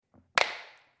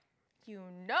You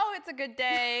know it's a good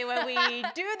day when we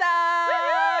do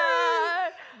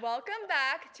that. Welcome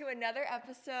back to another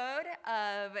episode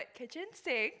of Kitchen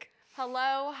Sink.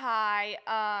 Hello, hi.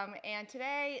 And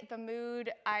today the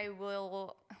mood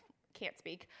can't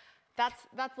speak. That's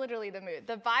literally the mood.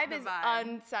 The vibe is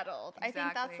unsettled. Exactly. I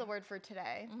think that's the word for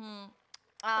today. Mm-hmm.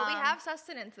 But we have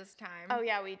sustenance this time. Oh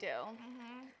yeah, we do.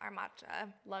 Mm-hmm. Our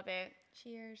matcha. Love it.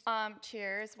 Cheers.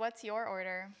 Cheers. What's your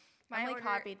order? My Emily order,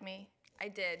 copied me. I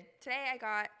did. Today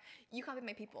you copied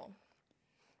my people.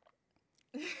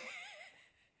 What?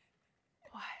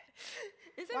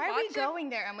 Why are we going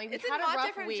there, Emily? We had a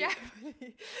rough week.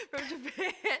 From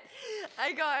Japan.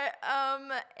 I got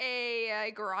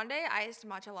a grande iced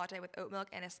matcha latte with oat milk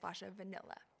and a splash of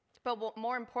vanilla. But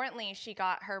more importantly, she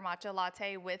got her matcha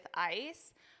latte with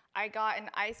ice. I got an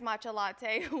iced matcha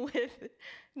latte with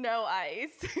no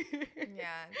ice.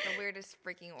 Yeah, the weirdest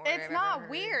freaking order It's not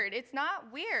weird. It's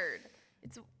not weird.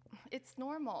 It's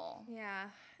normal. Yeah.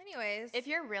 Anyways. If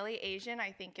you're really Asian,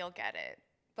 I think you'll get it.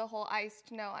 The whole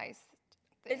iced, no ice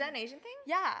thing. Is that an Asian thing?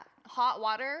 Yeah. Hot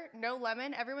water, no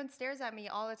lemon. Everyone stares at me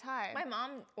all the time. My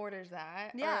mom orders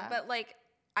that. Yeah. But like,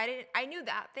 I knew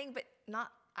that thing, but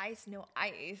not ice, no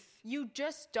ice. You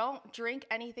just don't drink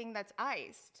anything that's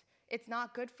iced. It's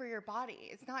not good for your body.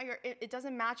 It's not it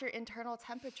doesn't match your internal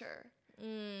temperature.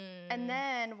 And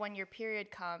then when your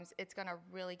period comes, it's gonna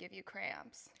really give you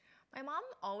cramps. My mom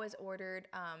always ordered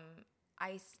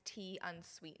iced tea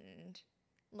unsweetened.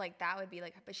 Like that would be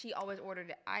like, but she always ordered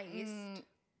it iced.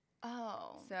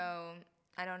 Oh. So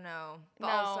I don't know. But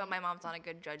No. also my mom's not a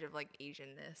good judge of like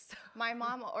Asianness. My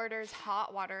mom orders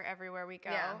hot water everywhere we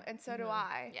go, and so do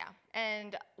I. Yeah.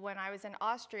 And when I was in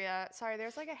Austria, sorry,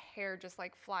 there's like a hair just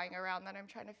like flying around that I'm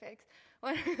trying to fix.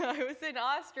 When I was in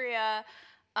Austria,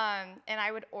 and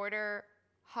I would order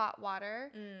hot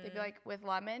water, they'd be like, with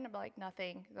lemon? I'd be like,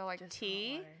 nothing. They're like, Just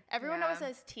tea? hot water. Everyone Yeah. always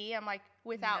says tea. I'm like,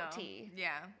 without No. tea.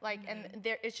 Yeah. Like, and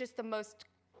it's just the most,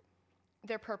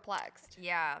 they're perplexed.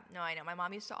 Yeah. No, I know. My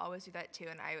mom used to always do that too,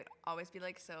 and I would always be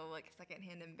like so like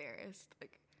secondhand embarrassed.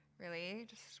 Like, really?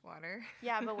 Just water?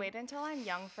 Yeah, but wait until I'm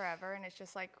young forever, and it's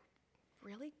just like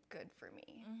really good for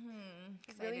me.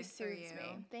 It really soothes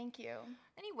me. Thank you.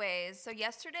 Anyways, so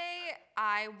yesterday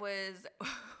I was,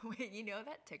 wait, you know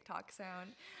that TikTok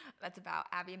sound that's about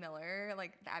Abby Miller,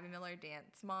 like the Abby Miller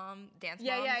dance moms?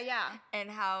 Yeah. And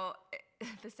how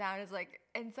the sound is like,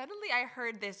 and suddenly I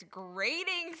heard this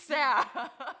grating sound.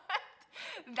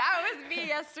 That was me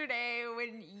yesterday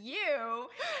when you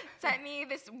sent me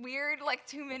this weird like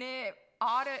 2-minute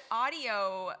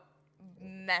audio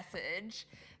message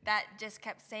that just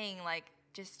kept saying like,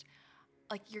 just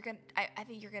like I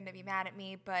think you're gonna be mad at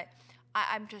me, but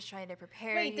I'm just trying to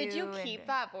prepare you. Wait, did you keep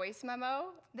that voice memo?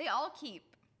 They all keep.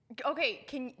 Okay,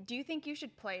 do you think you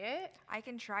should play it? I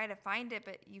can try to find it,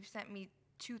 but you've sent me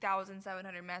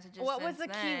 2,700 messages. What was the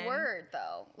then. key word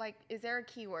though? Like, is there a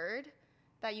key word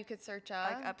that you could search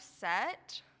up? Like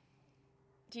upset.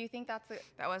 Do you think that's it?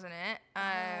 That wasn't it.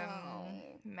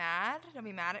 Mad. Don't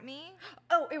be mad at me.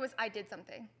 Oh, it was I did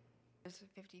something. It was a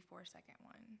 54-second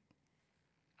one.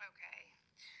 Okay.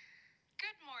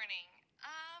 Good morning.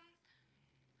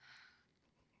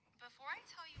 Before I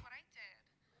tell you what I did,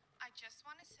 I just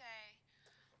want to say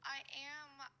I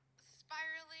am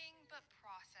spiraling but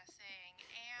processing,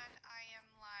 and I am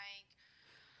like,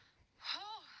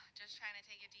 just trying to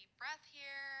take a deep breath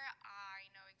here. I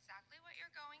know exactly what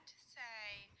you're going to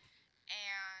say,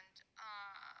 and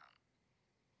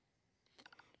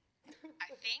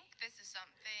I think this is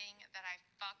something that I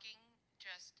fucking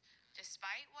just,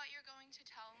 despite what you're going to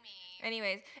tell me.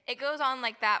 Anyways, it goes on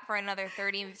like that for another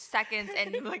 30 seconds,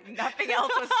 and like nothing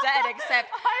else was said except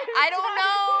I don't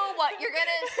know what you're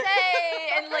gonna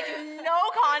say, and like no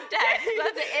context.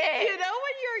 That's it. You know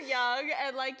when you're young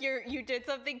and like you did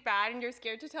something bad and you're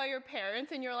scared to tell your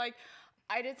parents, and you're like,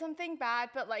 I did something bad,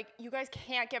 but like you guys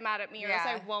can't get mad at me or else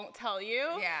I won't tell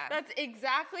you. Yeah. That's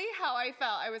exactly how I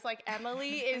felt. I was like,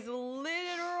 Emily is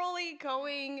literally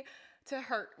going to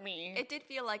hurt me. It did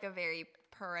feel like a very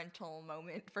parental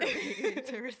moment for me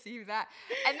to receive that.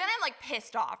 And then I'm like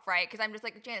pissed off, right? Because I'm just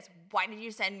like, Janice, why did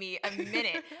you send me a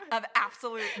minute of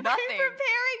absolute nothing? I'm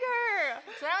preparing her.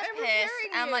 So I was pissed.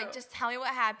 And I'm like, just tell me what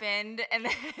happened. And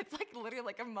then it's like literally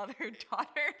like a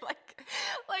mother-daughter, like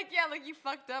yeah, like you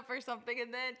fucked up or something.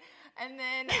 And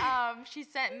then she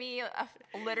sent me a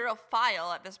literal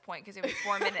file at this point because it was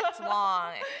 4 minutes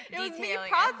long. It was me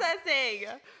processing.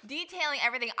 Detailing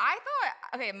everything. I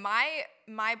thought, okay, my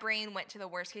brain went to the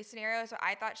worst case scenario, so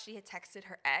I thought she had texted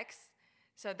her ex.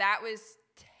 So that was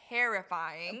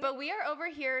terrifying. But we are over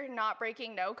here not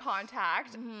breaking no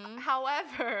contact.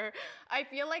 However, I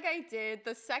feel like I did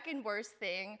the second worst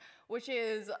thing, which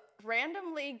is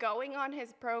randomly going on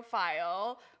his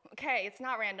profile. Okay, it's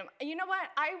not random. You know what?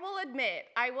 I will admit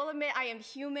I am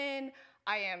human.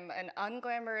 I am an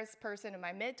unglamorous person in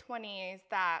my mid-20s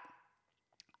that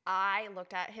I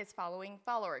looked at his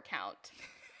follower count.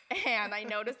 And I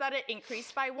noticed that it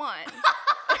increased by 1.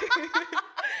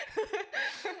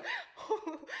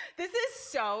 This is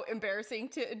so embarrassing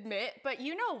to admit, but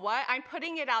you know what? I'm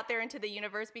putting it out there into the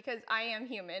universe because I am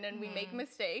human and we make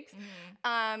mistakes.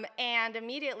 And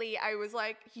immediately I was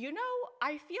like,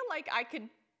 I feel like I could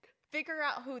figure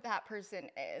out who that person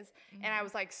is. And I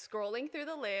was like scrolling through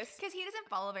the list. Because he doesn't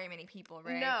follow very many people,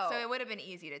 right? No. So it would have been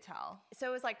easy to tell. So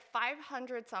it was like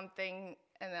 500 something,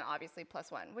 and then obviously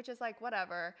 +1, which is like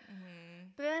whatever.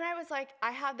 But then I was like,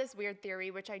 I have this weird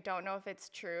theory, which I don't know if it's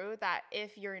true, that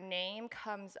if your name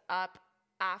comes up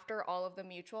after all of the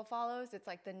mutual follows, it's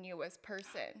like the newest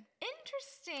person.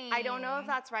 Interesting. I don't know if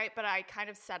that's right, but I kind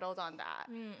of settled on that.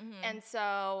 And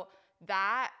so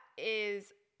that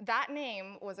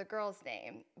name was a girl's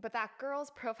name, but that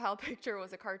girl's profile picture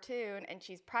was a cartoon, and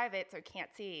she's private, so can't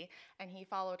see. And he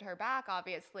followed her back,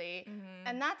 obviously.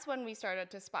 And that's when we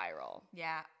started to spiral.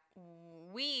 Yeah.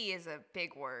 We is a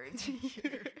big word.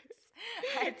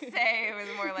 I'd say it was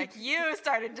more like you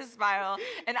started to spiral,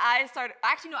 and I started.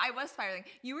 Actually, no, I was spiraling.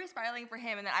 You were spiraling for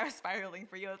him, and then I was spiraling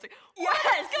for you. I was like,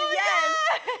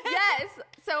 Yes.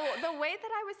 So the way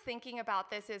that I was thinking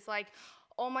about this is like,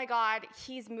 oh my God,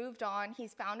 he's moved on.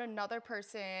 He's found another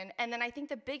person. And then I think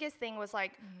the biggest thing was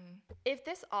like, if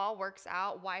this all works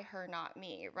out, why her, not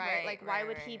me, right? Like, why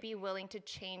would he be willing to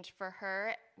change for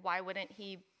her? Why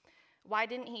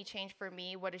didn't he change for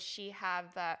me? What does she have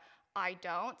that I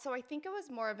don't? So I think it was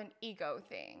more of an ego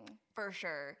thing. For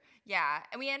sure. Yeah.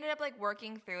 And we ended up like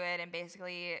working through it and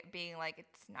basically being like,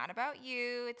 it's not about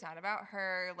you. It's not about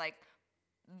her. Like,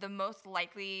 the most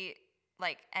likely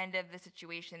like end of the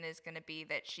situation is going to be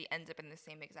that she ends up in the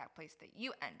same exact place that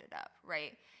you ended up,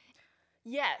 right?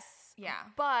 Yes. Yeah.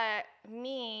 But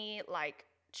me like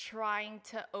trying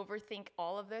to overthink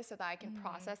all of this so that I can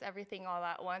process everything all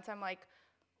at once, I'm like,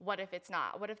 what if it's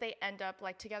not? What if they end up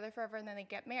like together forever and then they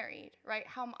get married, right?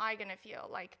 How am I going to feel?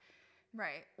 Like,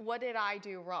 right. What did I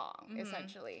do wrong,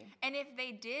 essentially? And if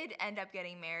they did end up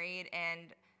getting married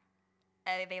and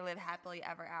they live happily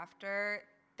ever after,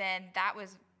 then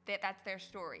that's their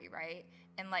story, right?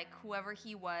 And like whoever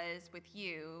he was with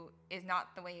you is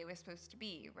not the way it was supposed to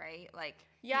be, right? Like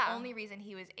the only reason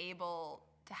he was able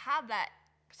to have that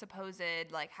supposed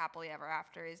like happily ever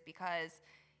after is because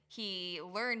he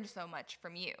learned so much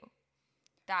from you.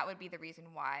 That would be the reason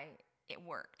why it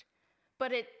worked.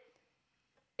 But it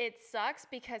sucks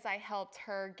because I helped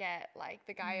her get like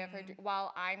the guy of her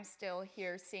while I'm still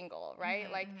here single,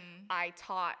 right? Like I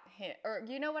taught him, or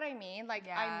you know what I mean? Like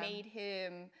I made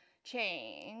him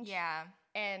change. Yeah.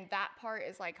 And that part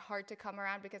is like hard to come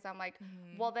around because I'm like,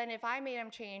 well then if I made him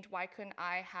change, why couldn't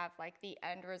I have like the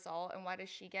end result? And why does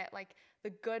she get like the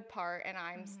good part and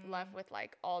I'm left with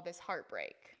like all this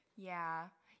heartbreak? Yeah.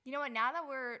 You know what? Now that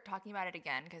we're talking about it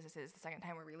again, because this is the second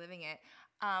time we're reliving it,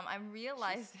 I'm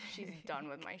realizing she's done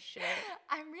with my shit.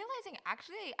 I'm realizing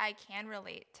actually I can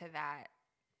relate to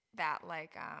that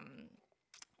like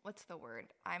what's the word?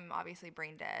 I'm obviously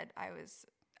brain dead. I was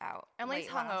out. Emily's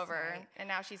hungover and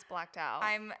now she's blacked out.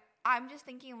 I'm just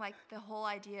thinking like the whole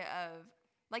idea of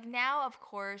like now of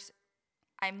course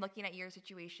I'm looking at your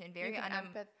situation very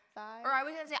empathize. Or I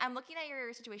was gonna say I'm looking at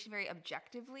your situation very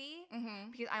objectively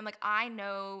because I'm like I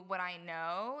know what I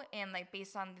know and like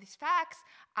based on these facts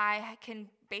I can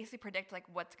basically predict like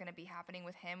what's gonna be happening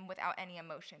with him without any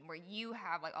emotion. Where you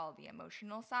have like all the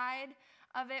emotional side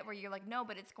of it, where you're like no,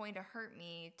 but it's going to hurt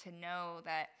me to know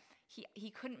that he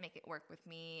couldn't make it work with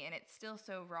me and it's still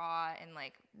so raw and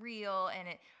like real and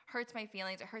it hurts my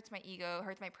feelings, it hurts my ego, it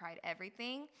hurts my pride,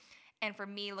 everything. And for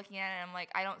me looking at it, I'm like,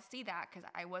 I don't see that because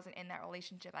I wasn't in that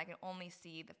relationship. I can only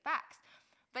see the facts.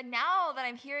 But now that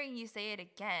I'm hearing you say it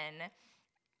again,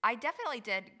 I definitely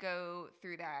did go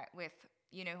through that with,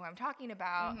 you know, who I'm talking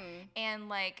about. And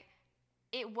like,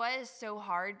 it was so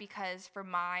hard because for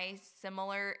my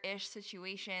similar-ish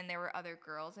situation, there were other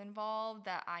girls involved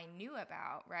that I knew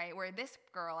about, right? Where this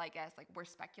girl, I guess, like we're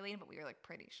speculating, but we were like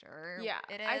pretty sure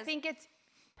it is. I think it's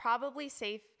probably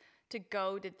safe to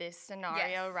go to this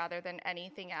scenario rather than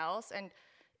anything else. And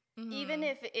even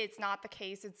if it's not the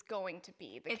case, it's going to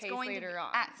be the case later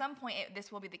on. At some point,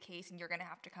 this will be the case, and you're going to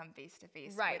have to come face to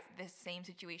face with this same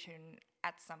situation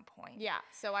at some point. Yeah.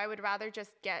 So I would rather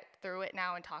just get through it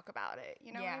now and talk about it.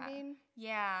 You know what I mean?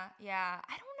 Yeah.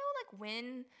 I don't know, like,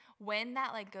 when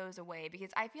that like goes away,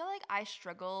 because I feel like I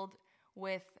struggled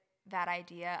with that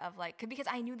idea of like, because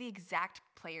I knew the exact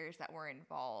players that were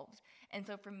involved. And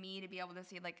so for me to be able to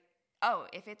see like, oh,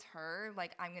 if it's her,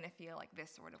 like I'm going to feel like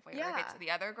this sort of way. Or if it's the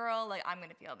other girl, like I'm going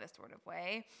to feel this sort of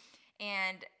way.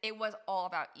 And it was all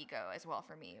about ego as well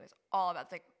for me. It was all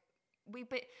about like,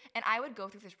 and I would go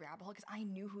through this rabbit hole because I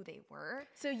knew who they were.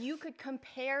 So you could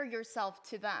compare yourself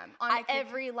to them on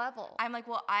every level. I'm like,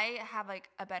 well, I have like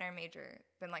a better major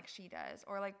than like she does.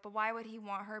 Or like, but why would he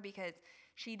want her? Because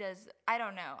she does, I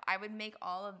don't know. I would make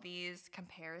all of these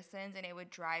comparisons and it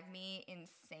would drive me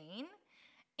insane.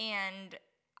 And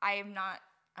I'm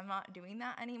not doing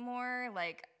that anymore.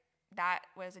 Like that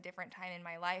was a different time in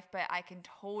my life, but I can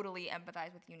totally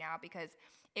empathize with you now because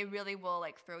it really will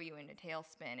like throw you into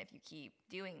tailspin if you keep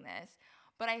doing this.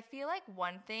 But I feel like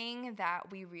one thing that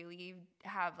we really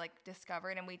have like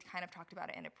discovered, and we kind of talked about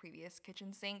it in a previous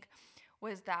kitchen sink,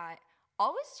 was that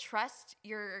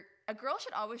a girl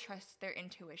should always trust their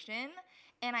intuition.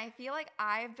 And I feel like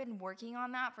I've been working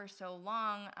on that for so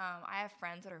long. I have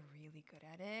friends that are really good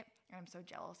at it, and I'm so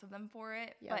jealous of them for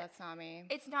it. Yeah, but that's not me.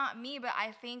 It's not me, but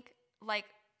I think like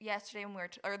yesterday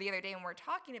or the other day when we were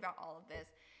talking about all of this,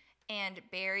 and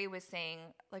Barry was saying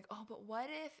like, oh, but what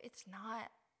if it's not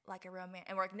like a romance?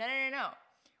 And we're like, no.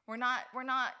 We're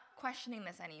not questioning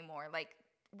this anymore. Like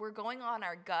we're going on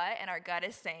our gut, and our gut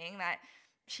is saying that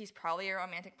she's probably a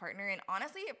romantic partner, and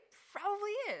honestly, it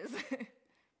probably is.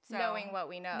 So, knowing what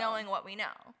we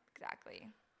know. Exactly.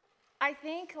 I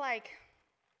think like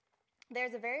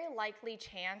there's a very likely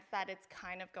chance that it's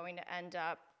kind of going to end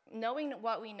up, knowing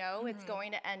what we know, it's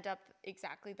going to end up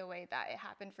exactly the way that it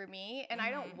happened for me. And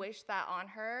I don't wish that on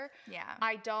her. Yeah.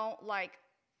 I don't like,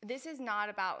 this is not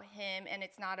about him and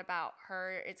it's not about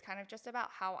her. It's kind of just about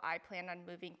how I plan on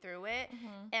moving through it.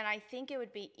 And I think it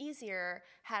would be easier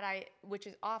had I, which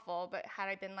is awful, but had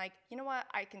I been like, you know what,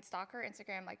 I can stalk her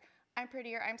Instagram, like, I'm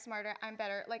prettier, I'm smarter, I'm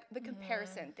better, like the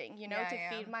comparison thing, you know, to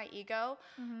feed my ego.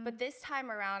 But this time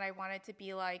around, I wanted to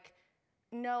be like,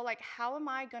 no, like, how am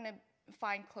I going to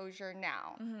find closure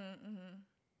now?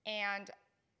 And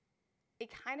it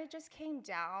kind of just came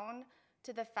down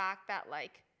to the fact that,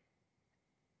 like,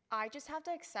 I just have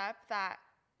to accept that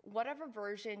whatever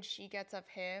version she gets of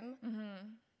him,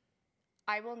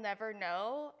 I will never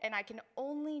know, and I can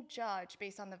only judge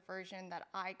based on the version that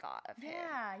I got of him.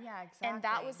 Yeah, exactly. And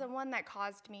that was the one that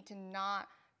caused me to not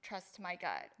trust my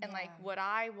gut. And like, would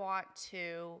I want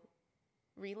to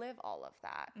relive all of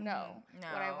that? No.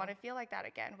 Would I want to feel like that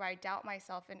again, where I doubt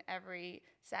myself in every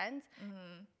sense?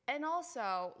 And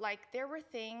also, like, there were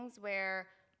things where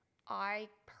I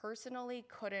personally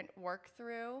couldn't work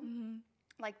through,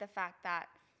 like the fact that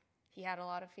he had a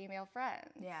lot of female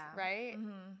friends, right?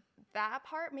 That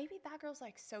part, maybe that girl's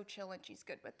like so chill and she's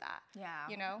good with that. Yeah.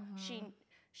 You know,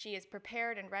 she is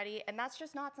prepared and ready, and that's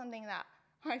just not something that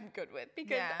I'm good with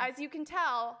because as you can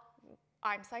tell,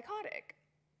 I'm psychotic.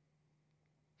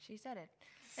 She said it.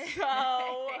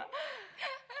 So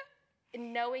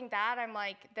knowing that, I'm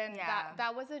like, then that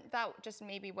just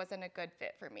maybe wasn't a good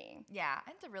fit for me. Yeah,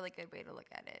 that's a really good way to look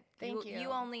at it. Thank you. You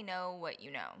only know what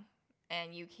you know.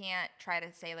 And you can't try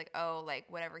to say, like, oh, like,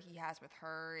 whatever he has with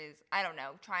her is, I don't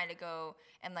know, trying to go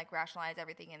and, like, rationalize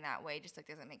everything in that way just, like,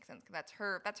 doesn't make sense. Because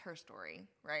that's her story,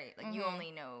 right? Like, you only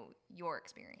know your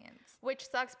experience. Which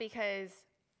sucks because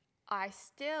I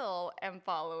still am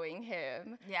following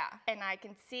him. Yeah. And I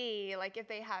can see, like,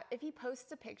 if he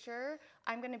posts a picture,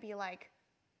 I'm going to be like,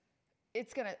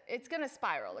 it's gonna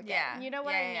spiral again. Yeah. You know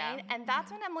what I mean? Yeah. And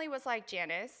that's when Emily was like,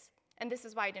 Janice, and this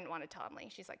is why I didn't want to tell Emily.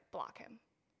 She's like, block him.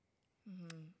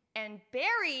 And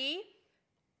Barry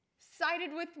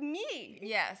sided with me.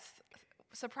 Yes,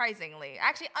 surprisingly.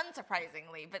 Actually,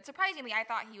 unsurprisingly, but surprisingly, I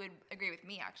thought he would agree with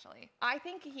me, actually. I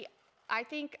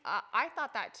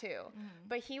thought that too.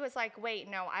 But he was like, wait,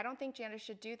 no, I don't think Janice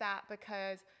should do that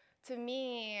because to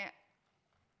me,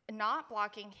 not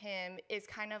blocking him is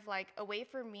kind of like a way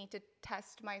for me to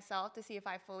test myself to see if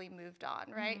I fully moved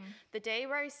on, right? The day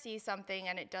where I see something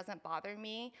and it doesn't bother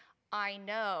me, I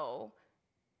know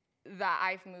that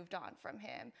I've moved on from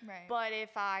him. Right. But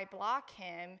if I block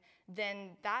him,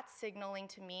 then that's signaling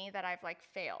to me that I've like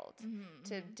failed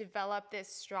to develop this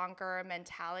stronger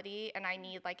mentality and I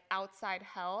need like outside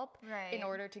help in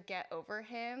order to get over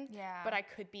him. Yeah. But I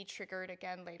could be triggered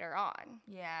again later on.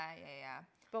 Yeah.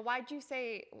 But why'd you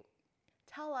say,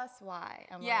 tell us why,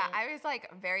 Emily? Yeah, I was like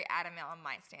very adamant on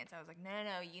my stance. I was like,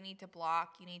 no, you need to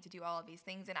block, you need to do all of these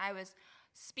things. And I was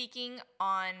speaking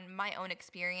on my own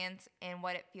experience and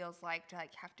what it feels like to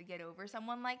like have to get over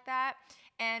someone like that.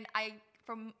 And I,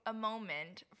 from a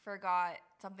moment, forgot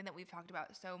something that we've talked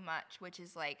about so much, which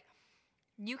is like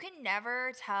you can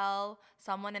never tell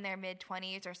someone in their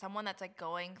mid-20s or someone that's like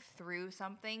going through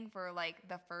something for like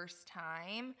the first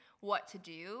time what to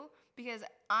do, because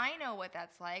I know what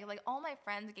that's like. Like all my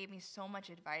friends gave me so much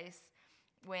advice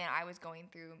when I was going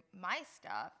through my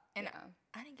stuff, and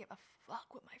I didn't give a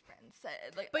fuck what my friends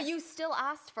said. Like, but you still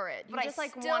asked for it. You but just I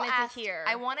like still wanted asked, to hear.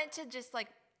 I wanted to just like,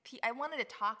 I wanted to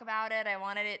talk about it. I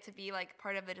wanted it to be like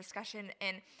part of the discussion,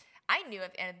 and I knew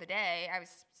at the end of the day, I was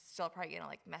still probably gonna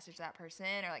like message that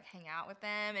person or like hang out with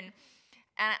them, and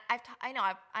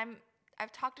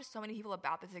I've talked to so many people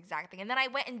about this exact thing, and then I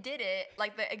went and did it,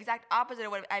 like the exact opposite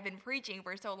of what I've been preaching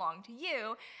for so long to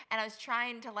you, and I was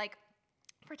trying to like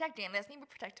protect you, and this maybe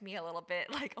protect me a little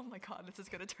bit, like, oh my god, this is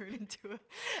gonna turn into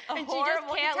a and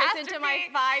horrible she just can't listen to my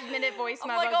 5-minute voice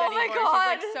memos like, oh my anymore.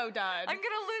 God. She's like so done. I'm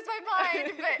gonna lose my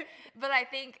mind. but I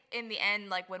think in the end,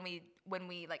 like when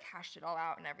we like hashed it all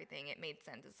out and everything, it made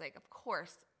sense. It's like, of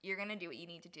course, you're gonna do what you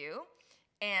need to do,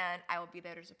 and I will be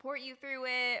there to support you through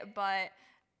it, but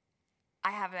I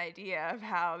have an idea of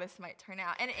how this might turn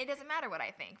out. And it doesn't matter what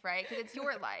I think, right? Because it's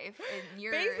your life and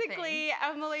your Basically, thing.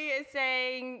 Emily is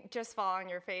saying, just fall on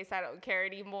your face. I don't care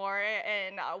anymore,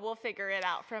 and we'll figure it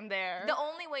out from there. The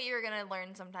only way you're going to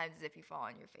learn sometimes is if you fall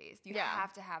on your face. You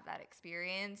have to have that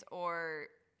experience, or...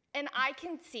 And I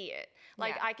can see it.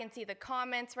 Like, Yeah. I can see the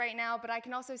comments right now, but I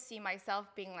can also see myself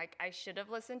being like, I should have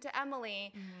listened to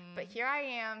Emily, but here I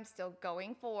am still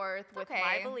going forth with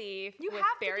my belief, You with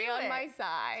have to Barry do on it. my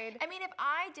side. I mean, if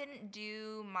I didn't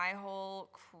do my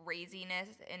whole craziness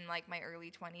in, like, my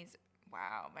early 20s...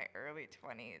 Wow, my early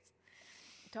 20s.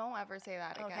 Don't ever say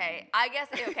that again. Okay, I guess,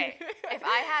 okay. If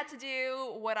I had to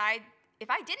do what if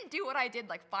I didn't do what I did,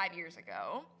 like, 5 years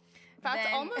ago... That's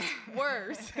then, almost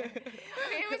worse. Okay,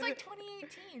 it was like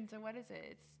 2018, so what is it?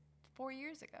 It's 4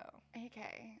 years ago.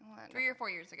 Okay. 3 or 4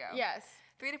 years ago. Yes.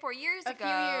 3 to 4 years A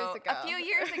ago. few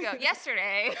years ago.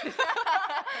 Yesterday.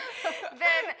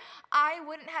 Then I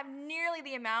wouldn't have nearly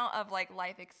the amount of like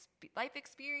life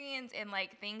experience and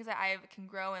like things that I can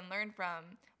grow and learn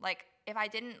from. Like if I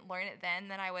didn't learn it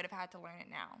then I would have had to learn it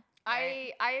now.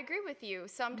 Right? I agree with you.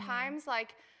 Sometimes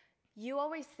like you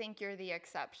always think you're the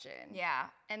exception. Yeah.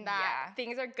 And that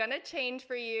things are gonna change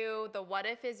for you. The what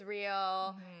if is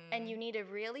real. And you need to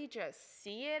really just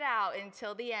see it out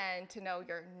until the end to know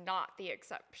you're not the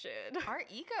exception. Our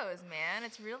egos, man.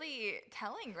 It's really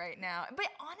telling right now. But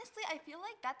honestly, I feel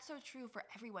like that's so true for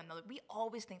everyone though. We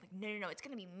always think like, no, it's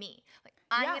gonna be me. Like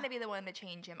I'm gonna be the one to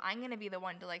change him. I'm gonna be the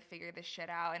one to like figure this shit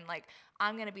out, and like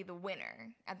I'm gonna be the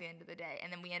winner at the end of the day.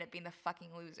 And then we end up being the fucking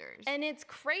losers. And it's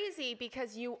crazy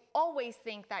because you always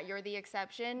think that you're the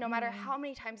exception, no matter how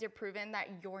many times you're proven that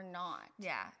you're not.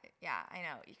 Yeah, I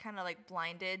know. You're kind of like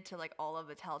blinded to like all of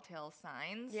the telltale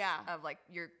signs of like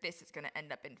this is gonna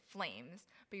end up in flames,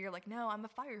 but you're like, no, I'm a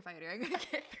firefighter. I'm gonna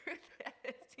get through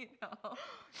this, you know.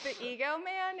 The ego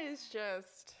man is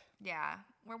just... Yeah,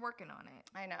 we're working on it.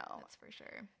 I know. That's for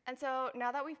sure. And so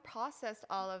now that we've processed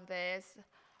all of this,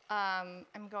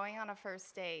 I'm going on a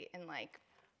first date in like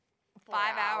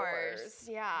 5 hours.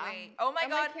 Yeah. Wait. Oh my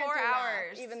Emily God, can't 4 do math,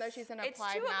 hours. even though she's an It's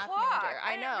applied 2 math o'clock. major.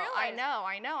 I didn't realize.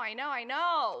 I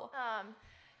know.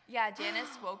 Yeah,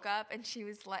 Janice woke up and she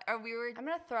was like, or we were. I'm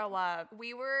gonna throw up.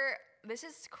 This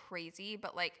is crazy,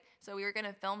 but like, so we were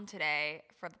gonna film today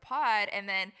for the pod, and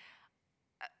then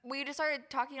we just started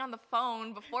talking on the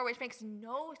phone before, which makes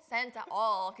no sense at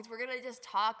all because we're gonna just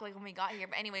talk like when we got here.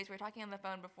 But anyways, we were talking on the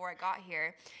phone before I got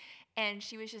here, and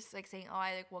she was just like saying, "Oh,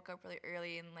 I like woke up really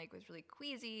early and like was really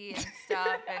queasy and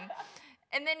stuff,"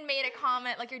 and then made a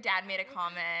comment like your dad made a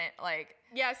comment like.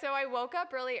 Yeah, so I woke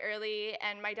up really early,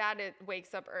 and my dad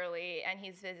wakes up early, and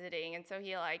he's visiting, and so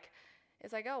he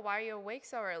is like, oh, why are you awake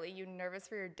so early? You nervous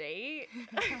for your date?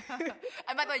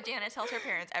 And by the way, Janice tells her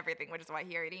parents everything, which is why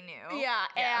he already knew. Yeah.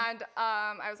 And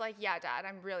I was like, yeah, Dad,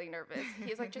 I'm really nervous.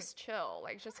 He's like, just chill,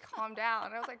 like just calm down.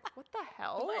 And I was like, what the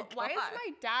hell? Oh Why is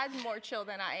my dad more chill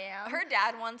than I am? Her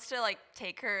dad wants to like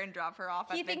take her and drop her off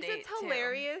at the date. He thinks it's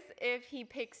hilarious if he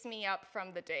picks me up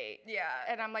from the date. Yeah.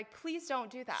 And I'm like, please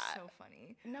don't do that. So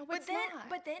funny. No, but it's then, not.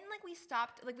 But then like we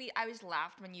stopped, like I was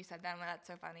laughed when you said that. I'm like, that's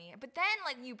so funny. But then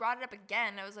like you brought it up again.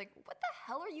 I was like, what the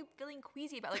hell are you feeling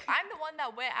queasy about? Like I'm the one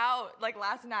that went out like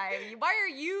last night. Why are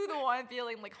you the one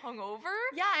feeling like hungover?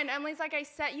 Yeah, and Emily's like, I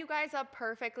set you guys up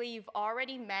perfectly. You've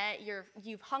already met.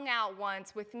 You've hung out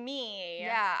once with me.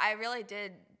 Yeah, I really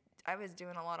did. I was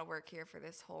doing a lot of work here for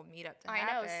this whole meetup to happen.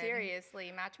 I know,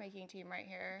 seriously, matchmaking team right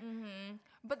here. Mm-hmm.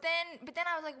 But then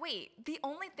I was like, wait, the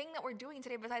only thing that we're doing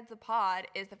today besides the pod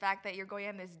is the fact that you're going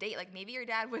on this date. Like maybe your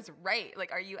dad was right.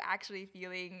 Like, are you actually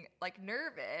feeling like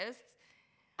nervous?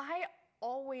 I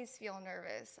always feel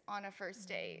nervous on a first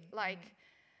date. Like,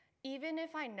 even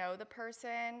if I know the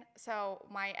person, so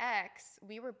my ex,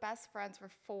 we were best friends for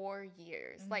 4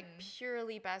 years, like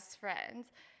purely best friends.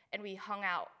 And we hung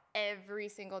out every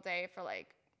single day for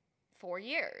like 4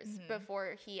 years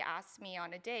before he asked me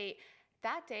on a date.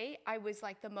 That day, I was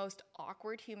like the most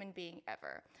awkward human being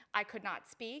ever. I could not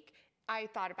speak. I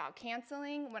thought about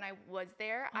canceling. When I was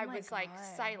there, I was like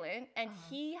silent. And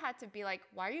he had to be like,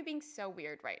 why are you being so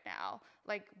weird right now?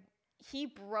 Like, he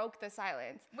broke the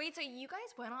silence. Wait, so you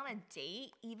guys went on a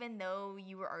date even though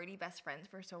you were already best friends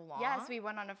for so long? Yes, we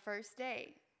went on a first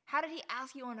date. How did he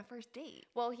ask you on a first date?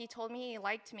 Well, he told me he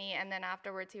liked me, and then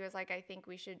afterwards he was like, I think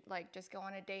we should like just go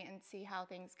on a date and see how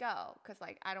things go, because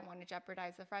like I don't want to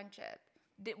jeopardize the friendship.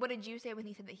 What did you say when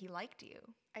he said that he liked you?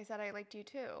 I said I liked you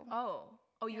too. Oh,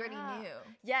 you already knew.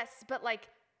 Yes, but like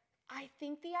I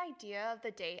think the idea of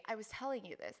the date, I was telling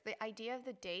you this, the idea of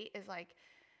the date is like,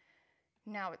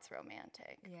 now it's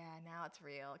romantic. Yeah, now it's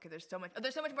real because there's so much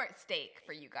more at stake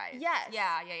for you guys. Yes.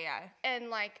 Yeah. And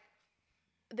like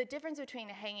the difference between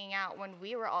hanging out when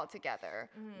we were all together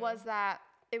was that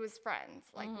it was friends.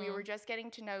 Like we were just getting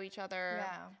to know each other.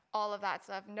 Yeah. All of that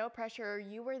stuff. No pressure.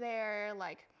 You were there.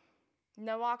 Like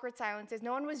no awkward silences.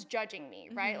 No one was judging me,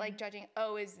 right? Like judging,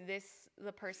 oh, is this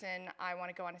the person I want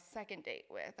to go on a second date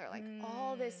with? Or like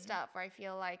all this stuff where I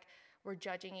feel like we're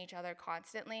judging each other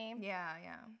constantly. Yeah.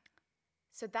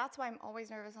 So that's why I'm always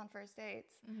nervous on first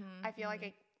dates. I feel like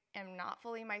I am not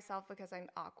fully myself because I'm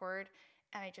awkward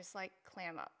and I just like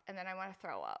clam up and then I want to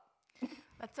throw up.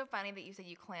 That's so funny that you said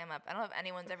you clam up. I don't know if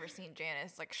anyone's ever seen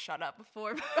Janice like shut up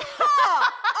before.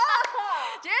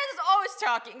 Janice is always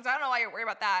talking, so I don't know why you're worried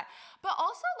about that. But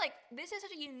also, like, this is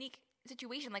such a unique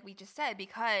situation, like we just said,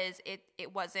 because it's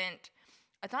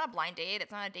not a blind date.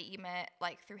 It's not a date you met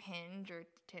like through Hinge or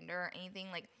Tinder or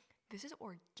anything. Like, this is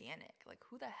organic. Like,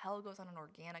 who the hell goes on an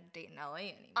organic date in LA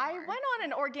anymore? I went on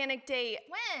an organic date.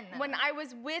 When? When I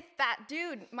was with that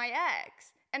dude, my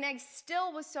ex, and I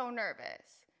still was so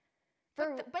nervous.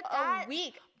 For a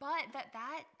week. But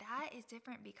that is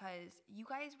different because you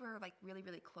guys were like really,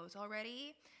 really close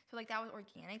already. So like that was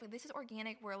organic. Like this is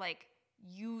organic where like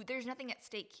there's nothing at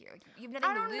stake here. Like, you have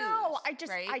nothing to lose. I don't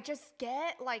know. Right? I just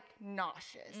get like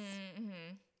nauseous.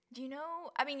 Do you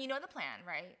know? I mean, you know the plan,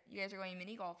 right? You guys are going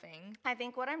mini golfing. I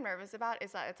think what I'm nervous about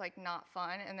is that it's like not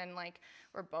fun, and then like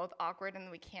we're both awkward,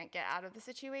 and we can't get out of the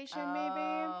situation.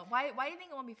 Maybe. Why do you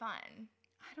think it won't be fun?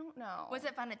 I don't know. Was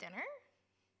it fun at dinner?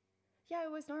 Yeah,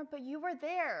 it was normal, but you were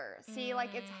there. See,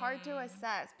 like, it's hard to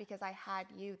assess because I had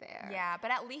you there. Yeah,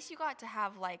 but at least you got to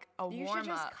have, like, a warm-up. You should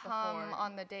just come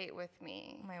on the date with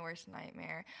me. My worst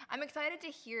nightmare. I'm excited to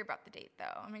hear about the date,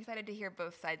 though. I'm excited to hear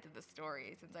both sides of the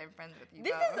story since I'm friends with you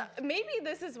both. Maybe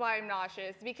this is why I'm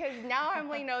nauseous, because now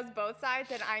Emily knows both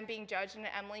sides and I'm being judged, and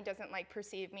Emily doesn't, like,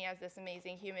 perceive me as this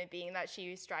amazing human being that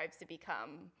she strives to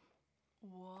become.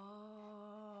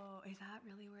 Whoa. Is that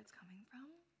really where it's coming from?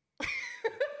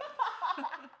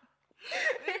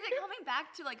 Is it coming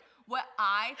back to like what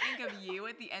I think of you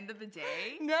at the end of the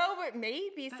day? No, but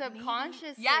maybe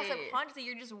subconsciously. Yeah, subconsciously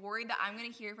you're just worried that I'm gonna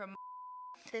hear from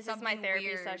this is my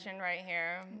therapy session right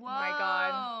here. Whoa. Oh my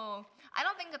God. I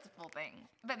don't think that's a full thing,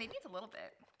 but maybe it's a little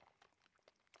bit.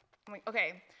 I'm like,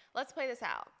 okay, let's play this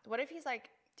out. What if he's like,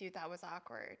 dude, that was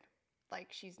awkward. Like,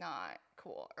 she's not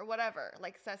cool or whatever.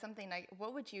 Like, says something like,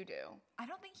 what would you do? I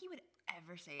don't think he would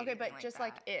ever say okay, but like just that.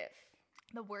 Like if.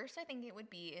 The worst I think it would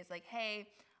be is like, hey,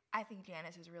 I think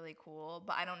Janice is really cool,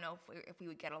 but I don't know if we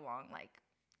would get along like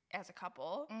as a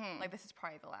couple. Like this is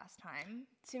probably the last time.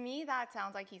 To me, that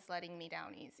sounds like he's letting me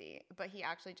down easy, but he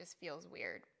actually just feels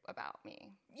weird about me.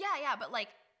 Yeah, but like,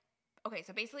 okay,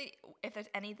 so basically, if there's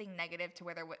anything negative to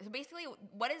where there was, so basically,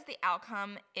 what is the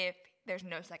outcome if there's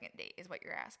no second date? Is what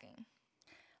you're asking.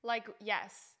 Like,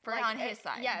 yes. For like, on his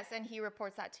side. Yes, and he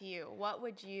reports that to you. What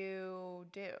would you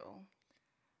do?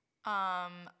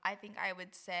 I think I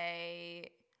would say,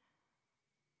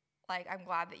 like, I'm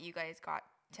glad that you guys got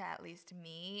to at least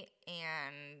meet,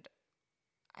 and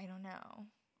I don't know.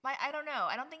 I don't know.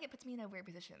 I don't think it puts me in a weird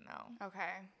position, though.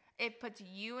 Okay. It puts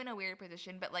you in a weird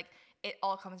position, but, like, it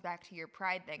all comes back to your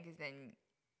pride then, because then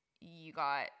you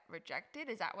got rejected?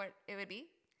 Is that what it would be?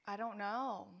 I don't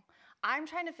know. I'm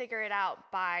trying to figure it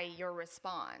out by your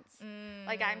response.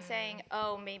 Like, I'm saying,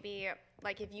 oh, maybe,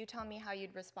 like, if you tell me how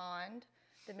you'd respond,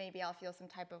 then maybe I'll feel some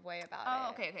type of way about it. Oh,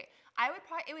 okay.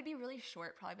 It would be really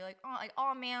short, probably be like,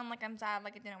 oh man, like I'm sad,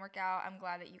 like it didn't work out. I'm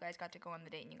glad that you guys got to go on the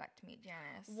date and you got to meet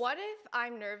Janice. What if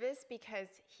I'm nervous because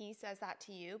he says that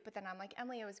to you, but then I'm like,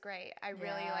 Emily, it was great. I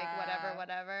really like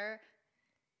whatever.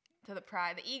 So the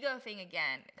pride, the ego thing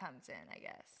again comes in, I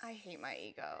guess. I hate my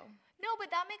ego. No, but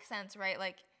that makes sense, right?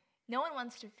 Like no one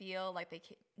wants to feel like they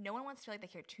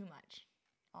care too much.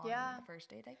 on the first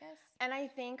date, I guess. And I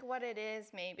think what it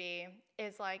is maybe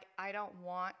is like I don't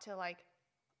want to like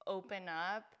open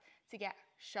up to get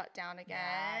shut down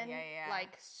again. Yeah.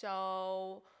 Like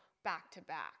so back to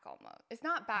back almost. It's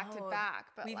not back to back,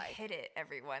 but we've like hit it,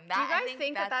 everyone. do you guys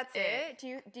think that that's it?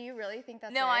 Do you really think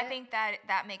that's it? No, I think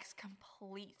that makes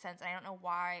complete sense. And I don't know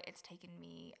why it's taken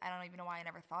me. I don't even know why I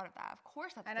never thought of that. Of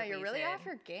course, that's. I know you're really off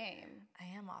your game.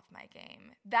 I am off my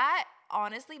game. That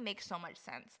honestly makes so much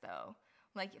sense, though.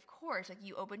 Like, of course, like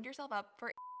you opened yourself up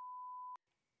for.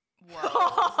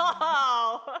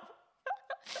 Whoa.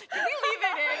 Can we leave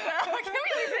it in? Can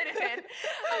we leave it in?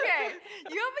 Okay,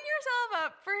 you open yourself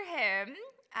up for him.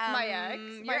 My ex,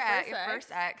 your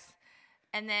first ex,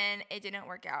 and then it didn't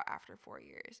work out after 4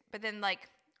 years. But then, like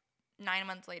 9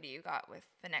 months later, you got with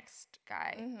the next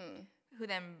guy, who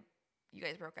then you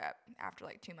guys broke up after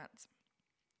like 2 months.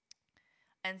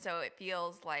 And so it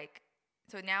feels like,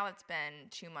 so now it's been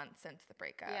 2 months since the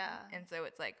breakup. Yeah. And so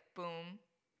it's like boom,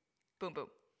 boom, boom.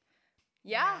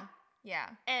 Yeah. You know? Yeah.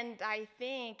 And I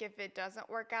think if it doesn't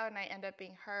work out and I end up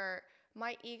being hurt,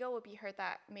 my ego would be hurt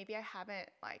that maybe I haven't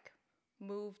like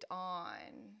moved on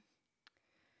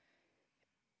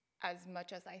as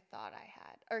much as I thought I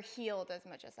had, or healed as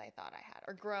much as I thought I had,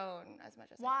 or grown as much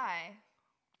as I Why?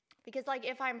 Because like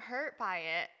if I'm hurt by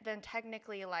it, then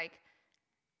technically like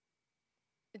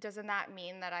doesn't that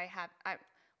mean that I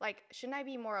like shouldn't I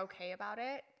be more okay about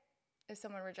it if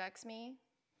someone rejects me?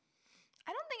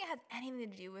 I don't think it has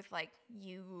anything to do with like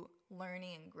you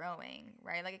learning and growing,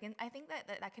 right? Like I think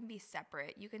that can be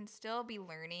separate. You can still be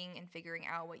learning and figuring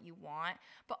out what you want,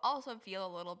 but also feel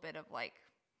a little bit of like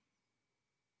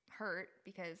hurt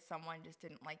because someone just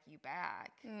didn't like you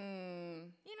back. You know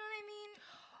what I mean?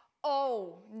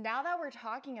 Oh, now that we're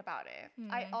talking about it,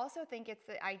 I also think it's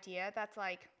the idea that's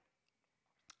like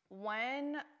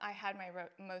when I had my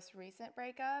most recent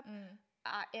breakup,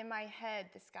 in my head,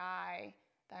 this guy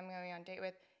that I'm going on a date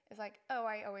with is like, oh,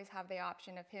 I always have the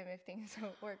option of him if things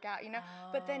don't work out, you know?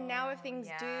 But then now if things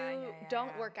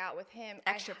don't work out with him,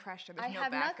 extra pressure, there's I no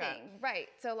have backup. nothing. Right.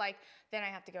 So like then I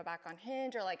have to go back on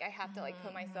Hinge, or like I have to like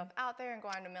put myself out there and go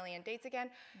on a million dates again.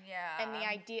 Yeah. And the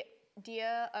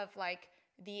idea of like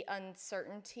the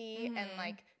uncertainty and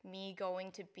like me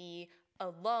going to be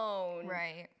alone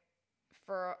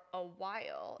for a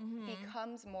while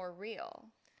becomes more real.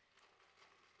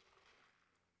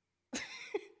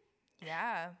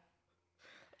 Yeah.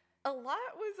 A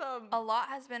lot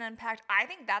has been unpacked. I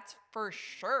think that's for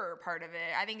sure part of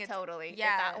it. I think it's totally.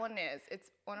 Yeah. That one is.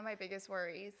 It's one of my biggest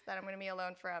worries that I'm going to be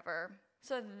alone forever.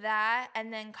 So that,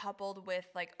 and then coupled with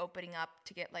like opening up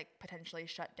to get like potentially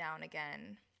shut down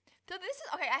again. So this is,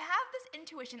 okay, I have this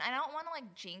intuition. I don't want to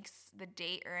like jinx the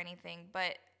date or anything,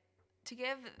 but to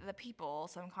give the people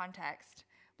some context,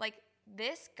 like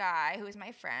this guy who is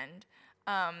my friend,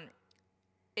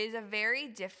 is a very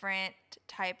different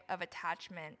type of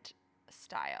attachment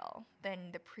style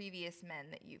than the previous men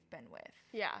that you've been with.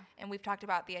 Yeah. And we've talked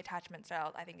about the attachment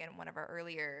styles, I think, in one of our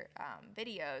earlier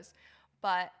videos.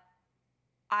 But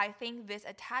I think this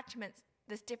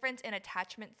difference in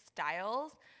attachment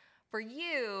styles for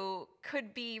you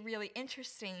could be really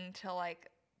interesting to like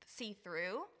see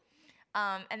through.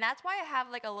 And that's why I have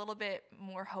like a little bit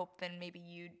more hope than maybe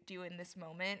you do in this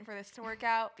moment for this to work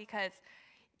out, because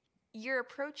you're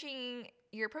approaching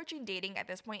dating at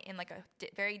this point in like a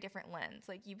very different lens.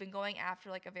 Like you've been going after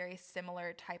like a very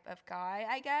similar type of guy,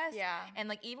 I guess. Yeah. And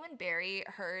like even when Barry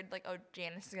heard like, oh,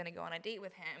 Janice is gonna go on a date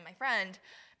with him, my friend,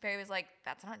 Barry was like,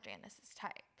 that's not Janice's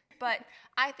type. But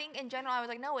I think in general, I was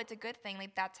like, no, it's a good thing.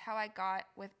 Like that's how I got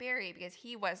with Barry, because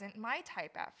he wasn't my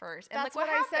type at first. And that's look what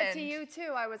happened. I said to you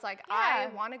too. I was like, Yeah.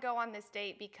 I want to go on this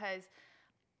date because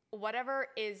whatever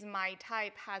is my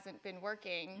type hasn't been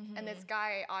working. And this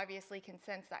guy obviously can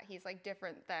sense that he's like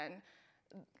different than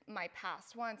my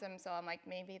past ones. And so I'm like,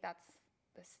 maybe that's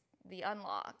the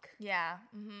unlock. Yeah.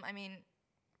 I mean,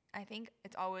 I think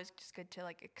it's always just good to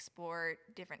like explore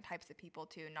different types of people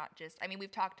too, not just, I mean,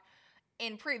 we've talked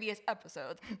in previous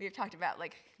episodes, we've talked about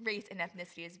like race and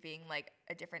ethnicity as being like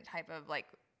a different type of like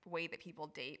way that people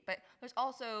date, but there's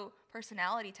also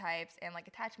personality types and like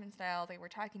attachment styles like we're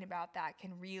talking about that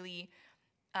can really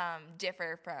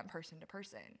differ from person to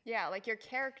person. Yeah, like your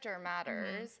character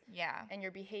matters. Yeah. And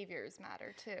your behaviors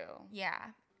matter too. Yeah.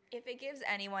 If it gives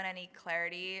anyone any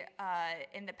clarity,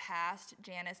 in the past,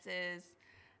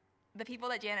 the people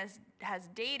that Janice has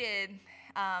dated,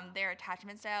 their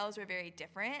attachment styles were very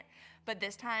different, but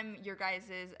this time your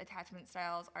guys' attachment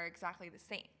styles are exactly the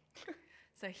same.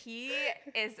 So he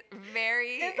is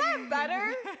very... Is that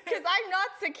better? Because I'm not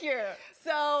secure.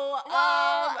 So,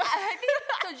 I think,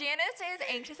 so Janice is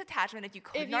anxious attachment, if you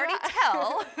couldn't you already ha-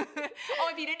 tell.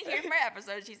 If you didn't hear from our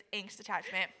episode, she's anxious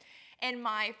attachment. And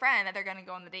my friend that they're going to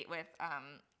go on the date with,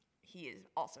 he is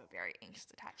also very anxious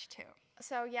attached too.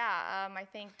 So yeah, I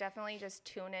think definitely just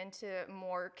tune into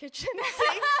more kitchen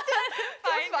sinks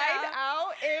to find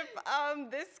out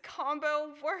if this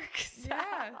combo works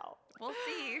out. We'll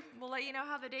see. We'll let you know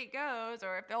how the date goes,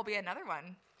 or if there'll be another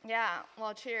one. Yeah,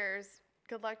 well, cheers.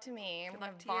 Good luck to me. I'm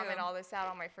going to vomit all this out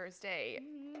on my first date.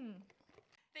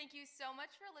 Thank you so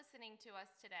much for listening to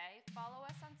us today. Follow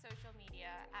us on social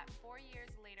media at 4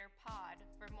 Years Later Pod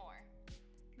for more.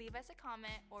 Leave us a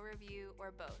comment or review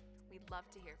or both. We'd love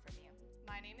to hear from you.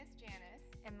 My name is Janice.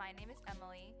 And my name is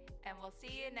Emily, and we'll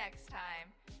see you next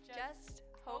time. Just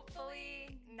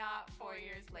hopefully not 4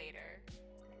 years later.